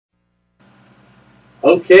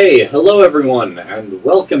Okay, hello everyone, and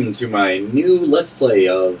welcome to my new Let's Play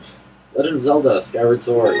of Legend of Zelda Skyward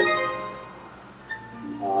Sword.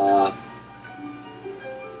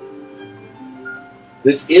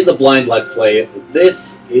 This is a blind Let's Play.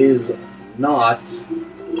 This is not...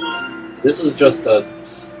 This was just a...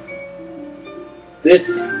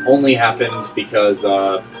 This only happened because,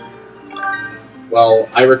 well,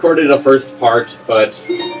 I recorded a first part, but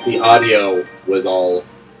the audio was all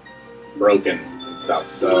broken and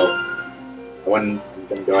stuff, so I'm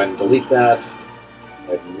gonna go ahead and delete that.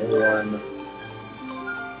 Make a new one.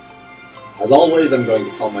 As always, I'm going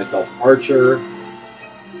to call myself Archer.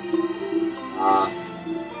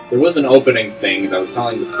 There was an opening thing that was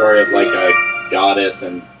telling the story of like a goddess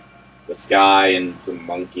and the sky and some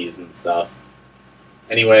monkeys and stuff.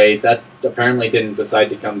 Anyway, that apparently didn't decide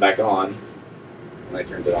to come back on when I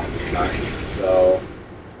turned it on this time, so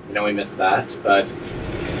you know we missed that, but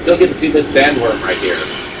still get to see this sandworm right here.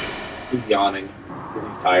 He's yawning because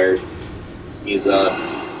he's tired. He's a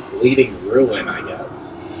bleeding ruin, I guess.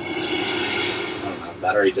 I don't know,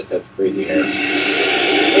 that or he just has crazy hair.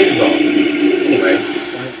 Maybe both. Anyway,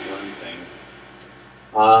 one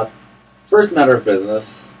thing. First matter of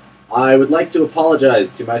business, I would like to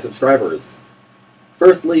apologize to my subscribers.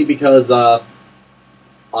 Firstly, because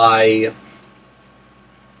I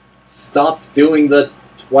stopped doing the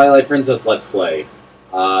Twilight Princess Let's Play.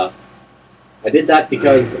 I did that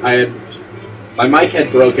because my mic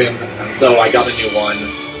had broken, and so I got a new one.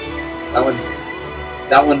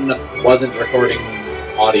 That one wasn't recording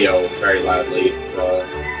audio very loudly, so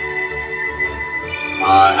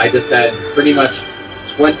I just had pretty much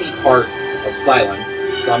 20 parts of silence.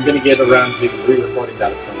 So I'm gonna get around to re-recording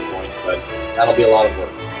that at some point, but that'll be a lot of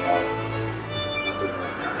work. So I'm not doing it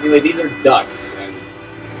right now. Anyway, these are ducks, and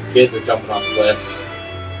kids are jumping off cliffs.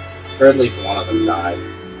 I'm sure at least one of them died.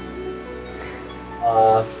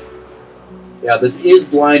 Yeah, this is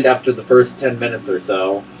blind after the first 10 minutes or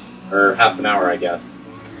so. Or half an hour, I guess.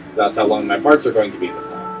 That's how long my parts are going to be this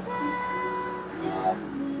time.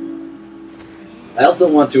 I also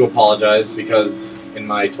want to apologize because in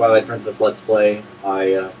my Twilight Princess Let's Play,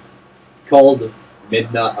 I called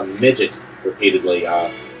Midna a midget repeatedly.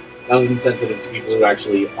 That was insensitive to people who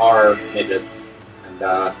actually are midgets. And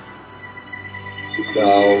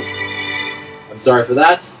so, I'm sorry for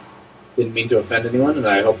that. Didn't mean to offend anyone, and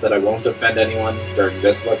I hope that I won't offend anyone during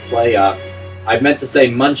this Let's Play. I meant to say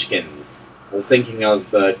munchkins. I was thinking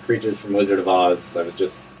of the creatures from Wizard of Oz. I was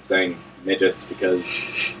just saying midgets because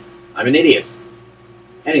I'm an idiot.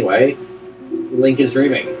 Anyway, Link is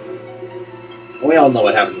dreaming. We all know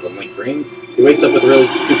what happens when Link dreams. He wakes up with a really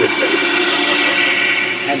stupid face.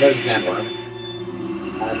 And there's a sandworm.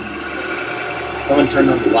 And someone turned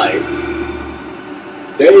on the lights.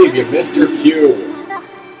 Dave, you missed your cue!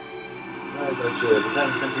 Archer, the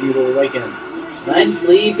time's come for you to awaken. I'm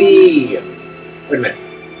sleepy! Wait a minute.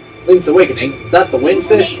 Link's awakening? Is that the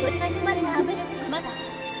windfish?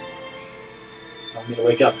 Tell me to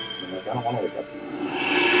wake up. I'm like, I don't want to wake up.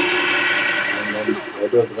 And then there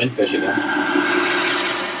goes the windfish again.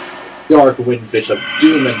 Dark windfish of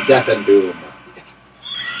doom and death and doom.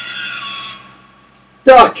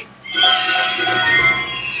 Duck!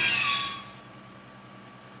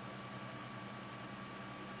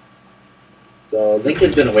 So, Link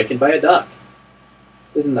has been awakened by a duck.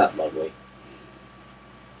 Isn't that lovely?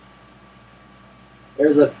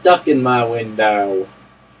 There's a duck in my window.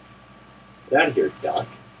 Get out of here, duck.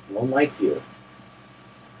 No one likes you.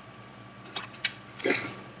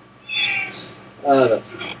 That's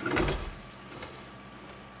fine.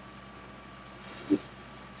 Just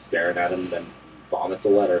staring at him, then vomits a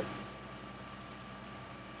letter.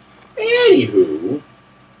 Anywho...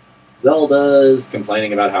 Zelda's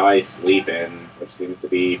complaining about how I sleep in, which seems to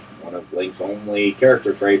be one of Link's only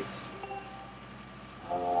character traits.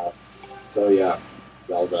 So yeah,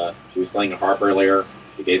 Zelda. She was playing a harp earlier.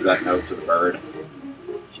 She gave that note to the bird.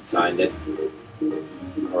 She signed it.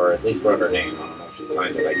 Or at least wrote her name. I don't know if she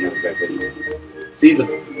signed it. I can't exactly see the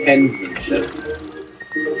penmanship.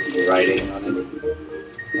 Writing on it.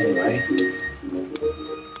 Anyway.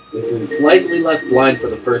 This is slightly less blind for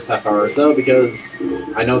the first half hour or so, because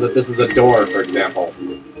I know that this is a door, for example.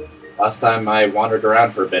 Last time I wandered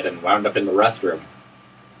around for a bit and wound up in the restroom.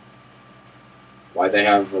 Why they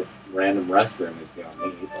have a random restroom is beyond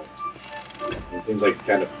me, but it seems like a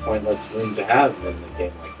kind of pointless room to have in a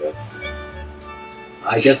game like this.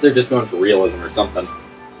 I guess they're just going for realism or something.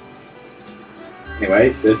 Anyway,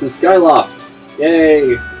 this is Skyloft!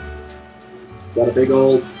 Yay! Got a big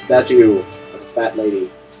old statue of a fat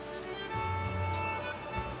lady.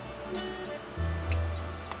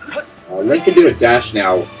 Link can do a dash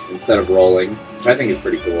now instead of rolling, which I think is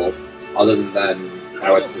pretty cool. Other than that,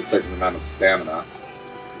 how it's a certain amount of stamina.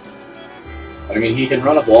 But I mean, he can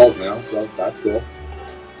run up walls now, so that's cool.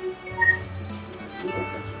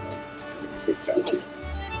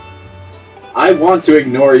 I want to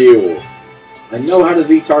ignore you! I know how to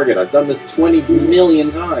Z-target, I've done this 20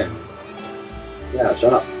 million times! Yeah,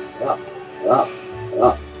 shut up. Shut up. Shut up.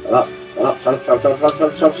 Shut up. Shut up. Shut up. Shut up. Shut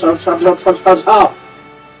up. Shut up. Shut up. Shut up. Shut up. Shut up. Shut up. Shut up.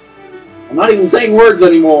 I'm not even saying words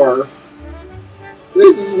anymore!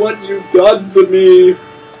 This is what you've done to me,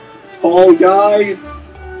 tall guy!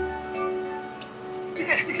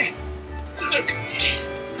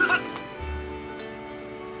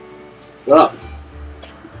 Shut up.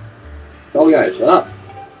 Tall guy, shut up.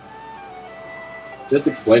 Just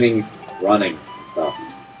explaining running and stuff.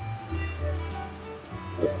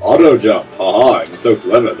 This auto jump, haha, I'm so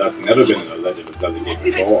clever, that's never been in a Legend of Zelda game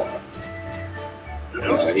before.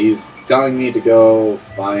 He's telling me to go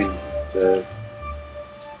find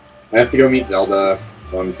I have to go meet Zelda,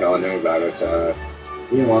 so I'm telling him about it.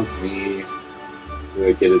 He wants me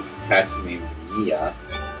to get his pet named Mia.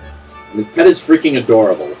 And his pet is freaking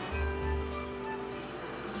adorable.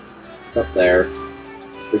 It's up there.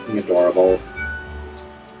 Freaking adorable.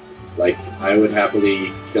 Like, I would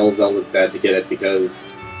happily kill Zelda's dad to get it because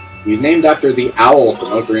he's named after the owl from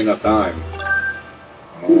Ocarina of Time.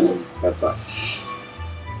 And that sucks.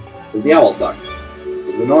 Because the owl sucks.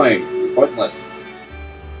 It's annoying, and pointless,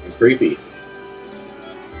 and creepy.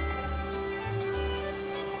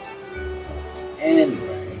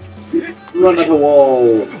 Anyway, run at the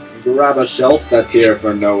wall, grab a shelf that's here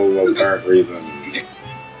for no apparent reason.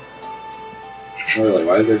 No, really,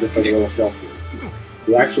 why is there just like a little shelf here?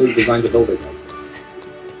 Who actually designed a building like this?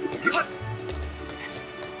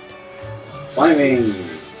 Climbing!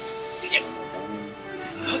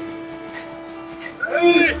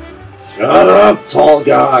 Shut up, tall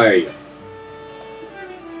guy!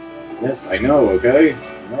 Yes, I know, okay?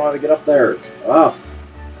 I know how to get up there. Shut up!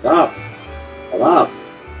 Shut up! Shut up!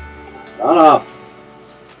 Shut up!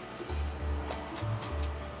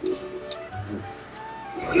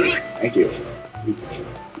 Thank you.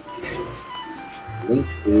 Link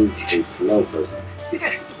is a slow person. He's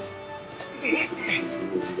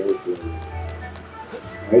moving very slowly.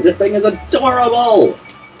 Alright, this thing is adorable!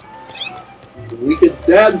 We could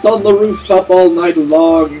dance on the rooftop all night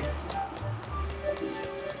long!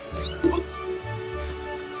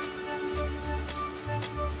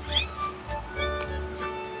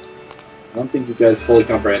 I don't think you guys fully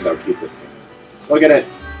comprehend how cute this thing is. Look at it!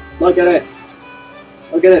 Look at it!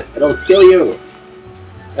 Look at it! It'll kill you!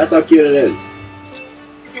 That's how cute it is.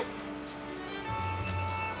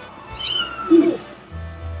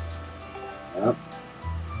 Yep.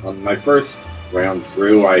 On my first round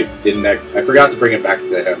through, I forgot to bring it back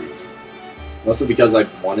to him. Mostly because I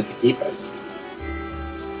wanted to keep it.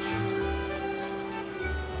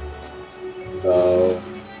 So,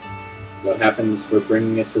 what happens for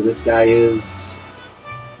bringing it to this guy is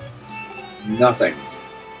nothing.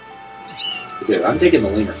 Dude, I'm taking the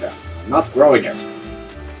lemur-cat. I'm not throwing it.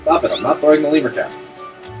 Stop it, I'm not throwing the lemur-cat.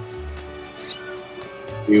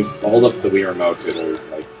 If you hold up the Wii remote, it'll,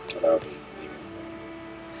 like, put out.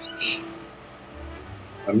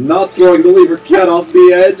 I'm not throwing the lemur-cat off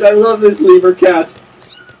the edge! I love this lemur-cat!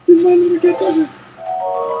 Is my lemur-cat covered?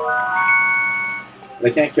 But I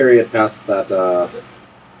can't carry it past that,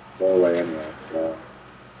 doorway anyway, so...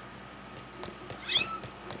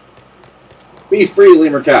 Be free,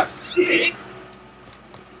 lemur-cat!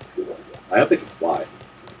 I hope it can fly.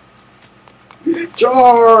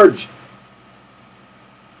 Charge!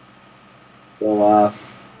 So,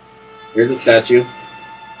 here's a statue.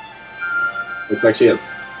 Looks like she has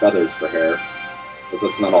feathers for hair. Guess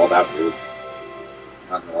that's not all that weird.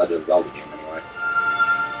 Not in the Legend of Zelda game, anyway.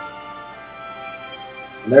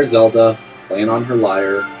 And there's Zelda, playing on her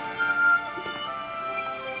lyre.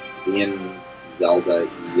 Being Zelda-y.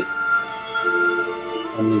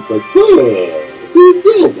 And it's like, oh,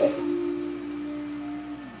 Zelda!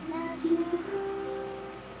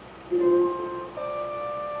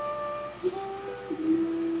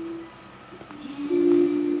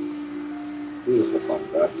 Beautiful song,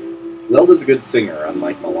 but Zelda's a good singer,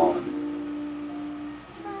 unlike Milan.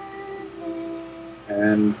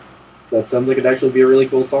 And that sounds like it'd actually be a really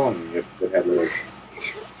cool song if it had lyrics.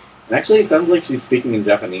 And actually, it sounds like she's speaking in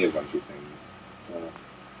Japanese when she sings. So.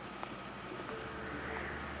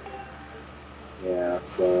 Yeah,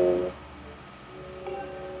 so...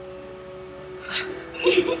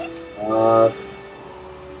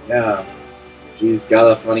 yeah. She's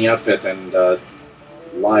got a funny outfit and,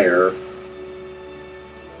 lyre.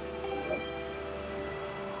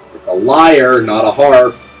 It's a liar, not a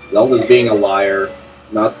harp. Zelda's being a liar.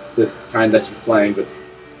 Not the kind that she's playing, but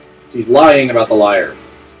she's lying about the lyre.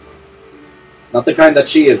 Not the kind that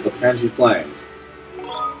she is, but the kind she's playing.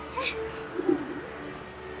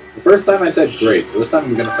 The first time I said great, so this time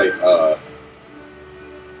I'm gonna say,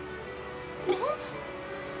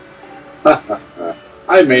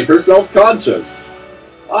 I made her self-conscious.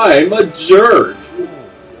 I'm a jerk.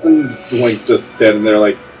 And Link's just standing there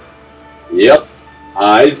like, yep,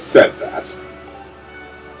 I said that.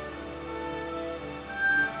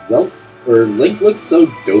 Link looks so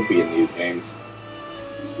dopey in these games.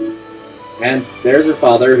 And there's her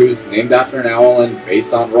father, who's named after an owl and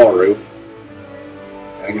based on Roru.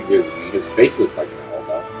 That confuses me. His face looks like an owl,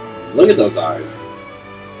 though. Look at those eyes.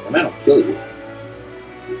 The man will kill you.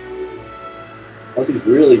 Plus, he's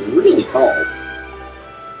really, really tall.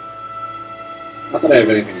 Not that I have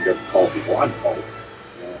anything against tall people. I'm tall.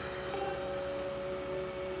 Yeah.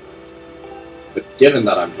 But given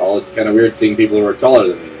that I'm tall, it's kind of weird seeing people who are taller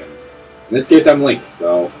than me. And in this case, I'm Link,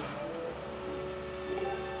 so...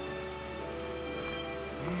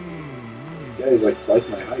 This guy is like twice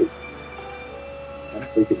my height. Kind of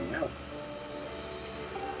freaking me out.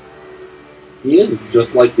 He is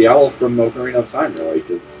just like the owl from Ocarina of Time, really,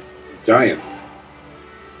 because he's giant.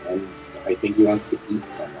 And I think he wants to eat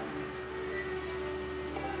someone.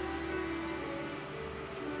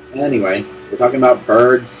 Anyway, we're talking about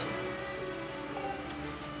birds.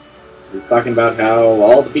 He's talking about how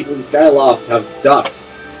all the people in Skyloft have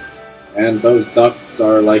ducks. And those ducks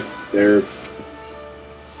are like, they're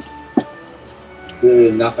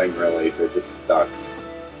nothing really, they're just ducks.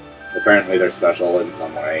 Apparently they're special in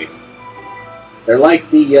some way. They're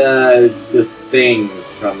like the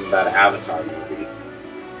things from that Avatar movie.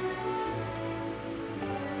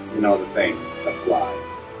 You know, the things that fly.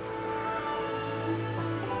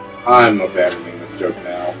 I'm abandoning this joke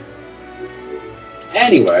now.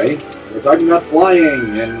 Anyway, we're talking about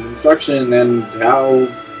flying and instruction and how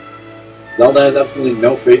Zelda has absolutely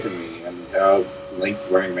no faith in me and how Link's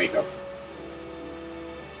wearing makeup.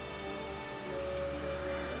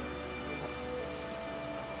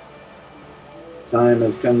 Time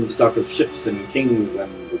has come to talk of ships and kings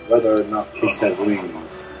and whether or not pigs have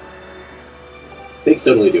wings. Pigs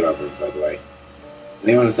totally do have wings, by the way.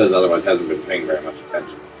 Anyone who says otherwise hasn't been paying very much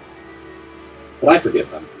attention. But I forgive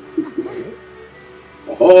them.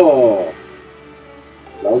 Oh!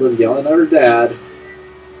 Zelda's yelling at her dad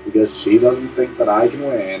because she doesn't think that I can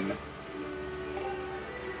win.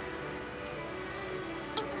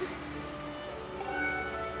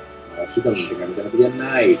 Well, she doesn't think I'm gonna be a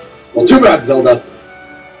knight. Well, too bad, Zelda!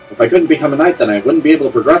 If I couldn't become a knight, then I wouldn't be able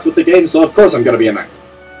to progress with the game, so of course I'm gonna be a knight.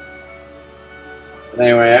 But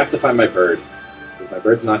anyway, I have to find my bird. Because my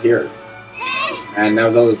bird's not here. And now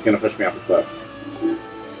Zelda's gonna push me off the cliff.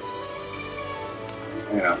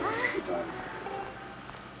 You know, good times.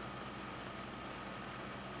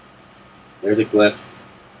 There's a cliff.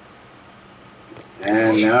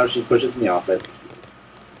 And now she pushes me off it.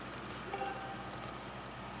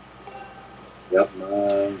 Yep,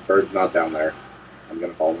 my bird's not down there. I'm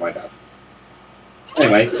gonna fall to my death.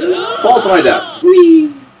 Anyway, fall to my death.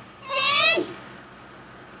 Whee!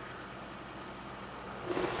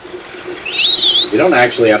 You don't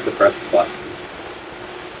actually have to press the button.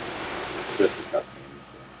 It's just a cutscene.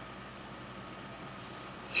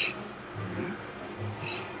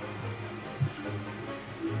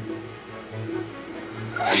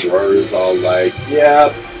 And Roru's all like,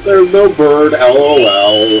 yeah, there's no bird,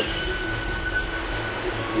 LOL.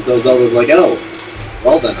 And so Zelda's like, oh,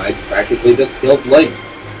 well then, I practically just killed Link.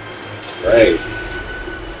 Great.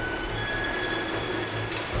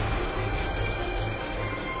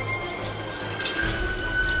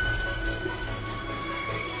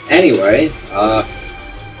 Anyway,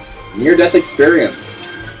 near-death experience.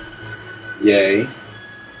 Yay.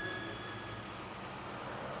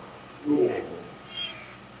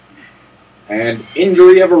 And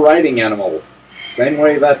injury of a riding animal. Same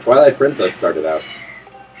way that Twilight Princess started out.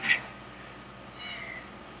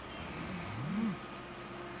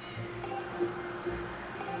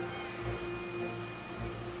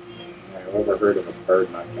 I've never heard of a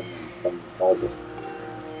bird not coming in some calls it.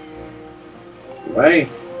 Anyway,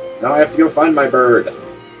 now I have to go find my bird.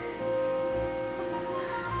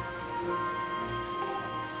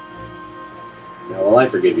 Yeah, well, I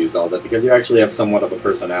forgive you, Zelda, because you actually have somewhat of a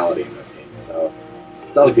personality in this game, so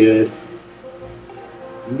it's all good.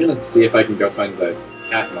 I'm gonna see if I can go find the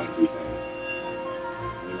cat monkey thing.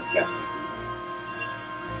 Cat monkey.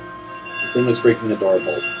 The thing is freaking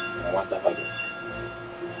adorable, and I want to hug it.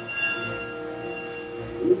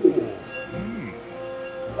 Ooh.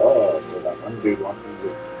 Oh, so that one dude wants me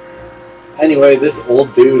to Anyway, this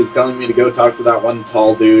old dude is telling me to go talk to that one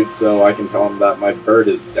tall dude so I can tell him that my bird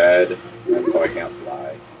is dead, and so I can't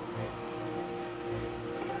fly.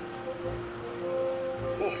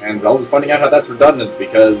 And Zelda's pointing out how that's redundant,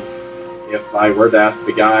 because if I were to ask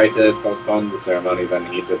the guy to postpone the ceremony,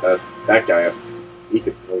 then he'd just ask that guy if he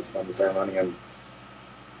could postpone the ceremony, and,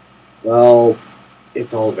 well,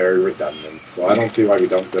 it's all very redundant, so I don't see why we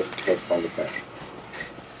don't just postpone the ceremony.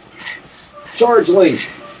 Charge Link!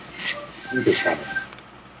 Link is summoned.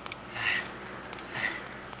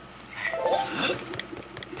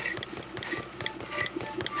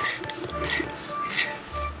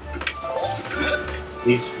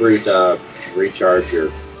 These fruit, recharge your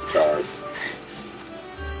charge.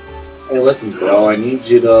 Hey, listen, bro, I need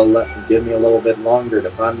you to give me a little bit longer to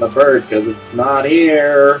find my bird, because it's not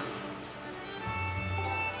here.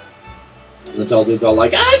 And the tall dude's all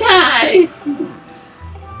like, okay!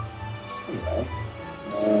 Anyway,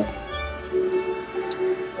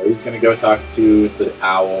 so he's gonna go talk to the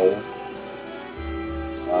owl.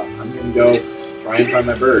 I'm gonna go try and find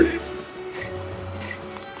my bird.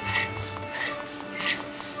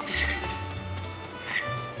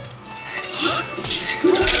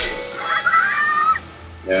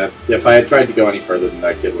 Yeah, if I had tried to go any further than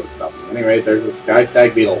that, kid would have stopped me. Anyway, there's a sky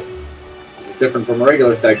stag beetle. It's different from a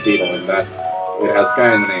regular stag beetle in that it has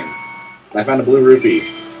sky in the name. And I found a blue rupee.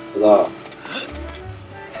 Huzzah.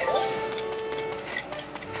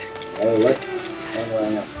 Well, let's find where I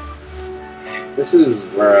am. This is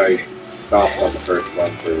where I stopped on the first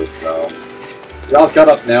run through, so you're all caught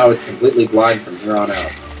up now. It's completely blind from here on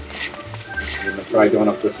out. I'm gonna try going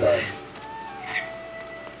up this way.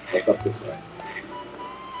 What's up this way?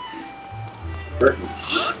 Curtain.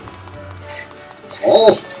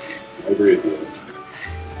 Oh! I agree with you.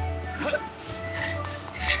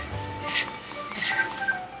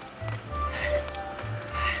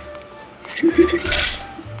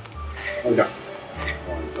 Oh, God.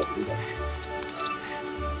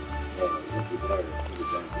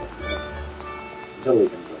 Totally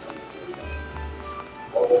can do something.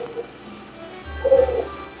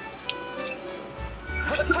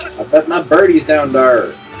 I bet my birdie's down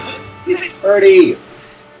there. Birdie!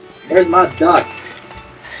 Where's my duck?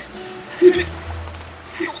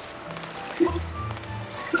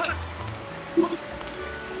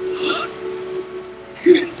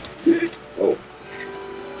 Oh.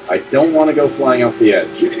 I don't want to go flying off the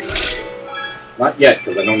edge. Not yet,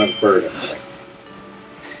 because I don't have a bird in the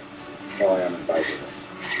well, I am invited.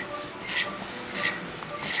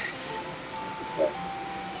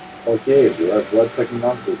 Okay, if you have blood-sucking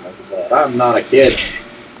monsters, I'm not a kid.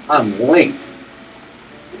 I'm Link.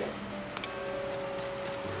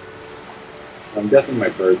 I'm guessing my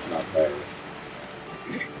bird's not there.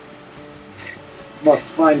 Must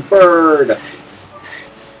find bird!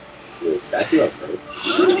 Your statue of bird.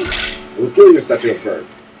 We'll kill your statue of bird.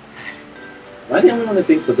 Am I the only one who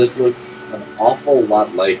thinks that this looks an awful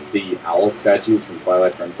lot like the owl statues from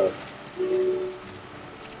Twilight Princess? I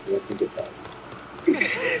don't think it does.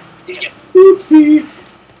 Oopsie!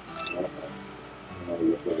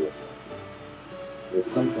 There's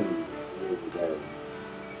something over there.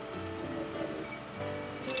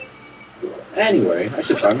 Anyway, I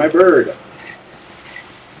should find my bird.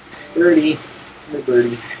 Birdie. Hey,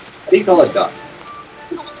 birdie. How do you call a duck?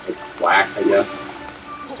 Like quack, I guess.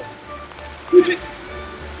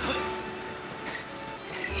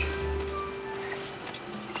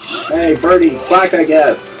 Hey, birdie, quack, I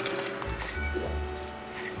guess.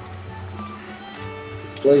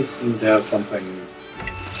 This place seemed to have something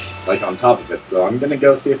like on top of it, so I'm gonna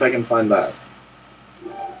go see if I can find that.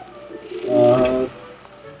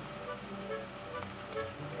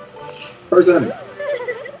 Person!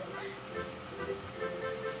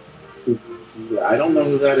 I don't know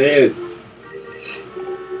who that is.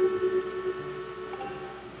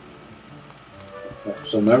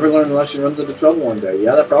 She'll never learn unless she runs into trouble one day.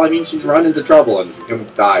 Yeah, that probably means she's run into trouble and she's gonna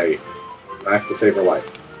die. And I have to save her life.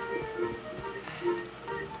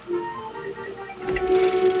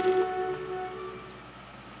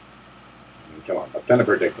 Come on, that's kind of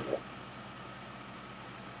predictable.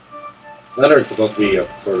 That it's supposed to be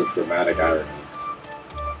a sort of dramatic irony.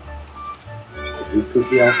 Did you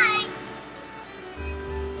poop you off?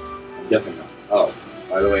 I'm guessing not. Oh,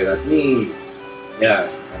 by the way, that's me! Yeah.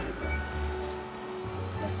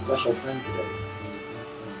 My special friend today.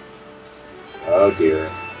 Oh dear.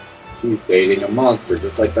 She's dating a monster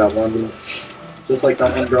just like that one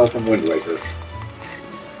girl from Wind Waker.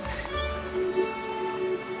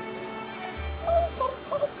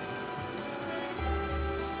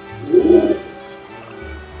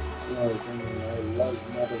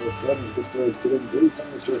 sun is good for getting grease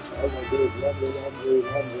on the shirt. Oh my god, laundry.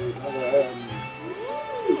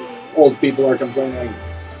 Old people are complaining.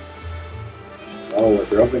 Oh,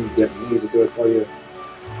 if you're hoping to get me to do it for you,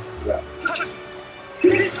 yeah.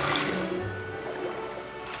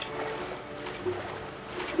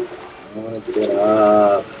 I want to get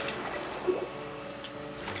up.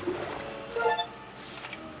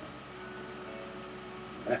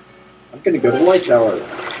 I'm gonna go to the light tower.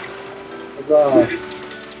 Huzzah!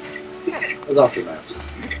 Off the maps.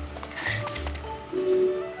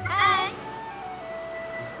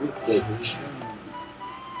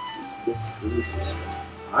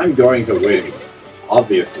 I'm going to win,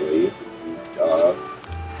 obviously. Duh.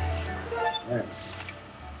 Yeah.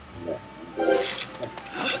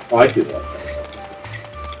 Oh, I see that.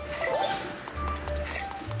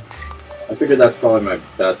 I figured that's probably my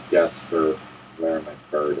best guess for where my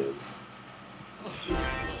bird is.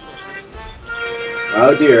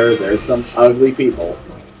 Oh dear, there's some ugly people.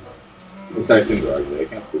 At least I assume they're ugly, I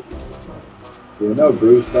can't see. You know,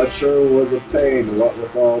 Bruce, that sure was a pain, what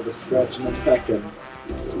with all the scratching and pecking.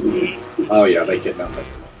 Oh yeah, they kidnapped me.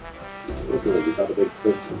 Those ladies have a big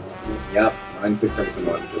crimson one. Yep, mine's the crimson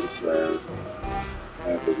one because it's rare.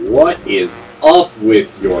 And what is up with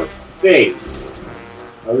your face?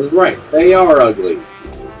 I was right, they are ugly.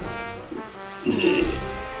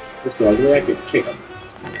 They're so ugly I could kick them.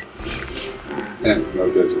 And no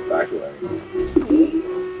good, just back away.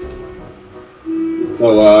 So,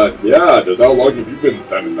 yeah, just how long have you been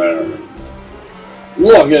standing there?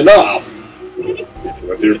 Long enough!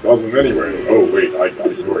 What's your problem anyway? Oh, wait, I got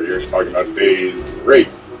it. You were here talking about Days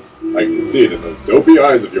race. I can see it in those dopey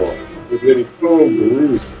eyes of yours. You're getting, oh,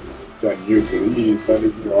 Bruce, can you please find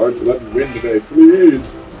it in your heart to let me win today, please?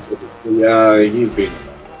 Yeah, he's being annoying.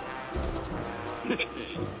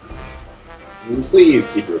 Please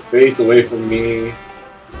keep your face away from me.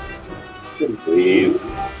 Please.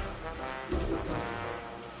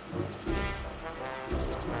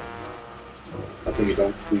 How come you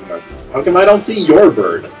don't see my... How come I don't see your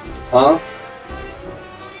bird? Huh?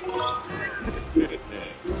 I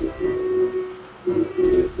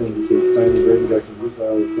think his tiny bird got confused by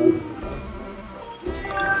all the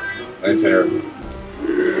nice hair.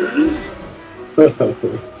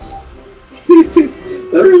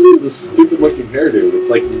 That really is a stupid looking hairdo. It's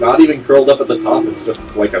like not even curled up at the top, it's just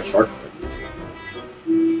like a shark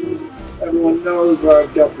fin. Everyone knows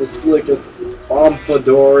I've got the slickest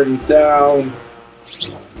pompadour in town.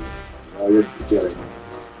 Oh, you're kidding.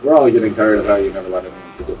 We're all getting tired of how you never let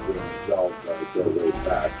anyone forget being themselves, go way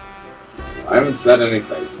back. I haven't said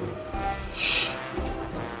anything.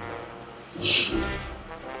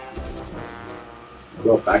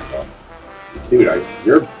 Go back though. Dude,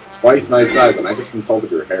 you're twice my size and I just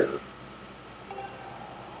insulted your hair.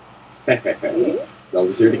 Hehehe.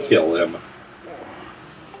 Zelda's here to kill him.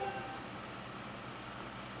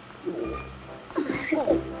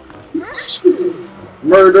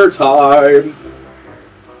 Murder time!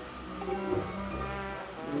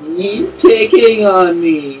 He's picking on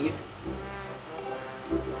me!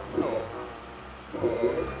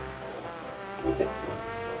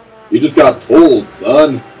 You just got told,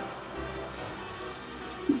 son!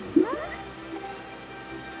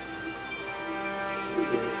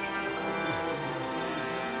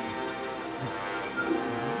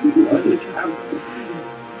 What is happening?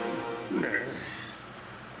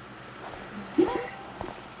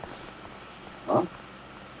 Huh?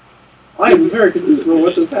 I am very confused about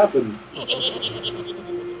what just happened.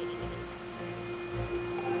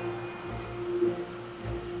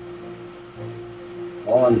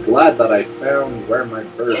 Well, I'm glad that I found where my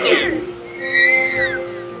bird is.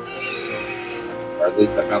 Or at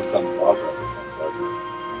least I found some progress of some sort.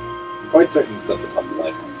 I'm quite certain it's at the top of the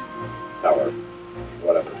lighthouse. Tower.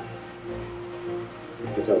 Whatever. You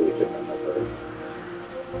could totally kidnap my bird.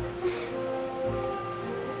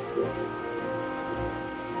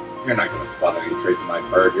 You're not going to spot any trace of my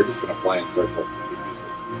bird. You're just going to fly in circles and be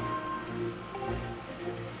useless.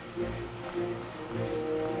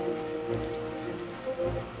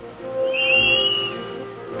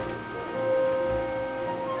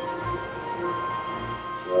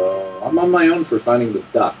 So, I'm on my own for finding the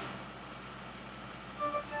duck.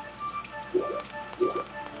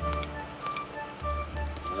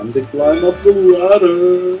 Time to climb up the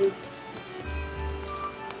ladder.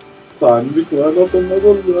 Time to climb up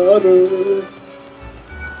another ladder.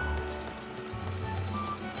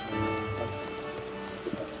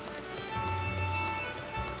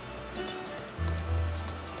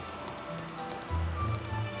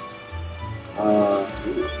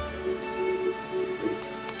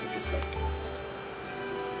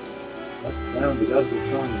 What's that? down because the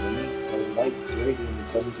sun beneath the light's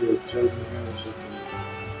radiance under your chosen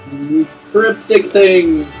airship. Cryptic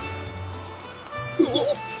things!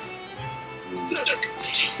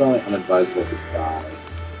 Probably unadvisable to die.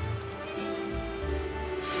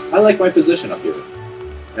 I like my position up here.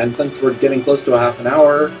 And since we're getting close to a half an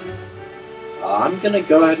hour, I'm gonna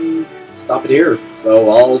go ahead and stop it here. So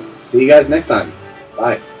I'll see you guys next time.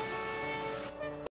 Bye.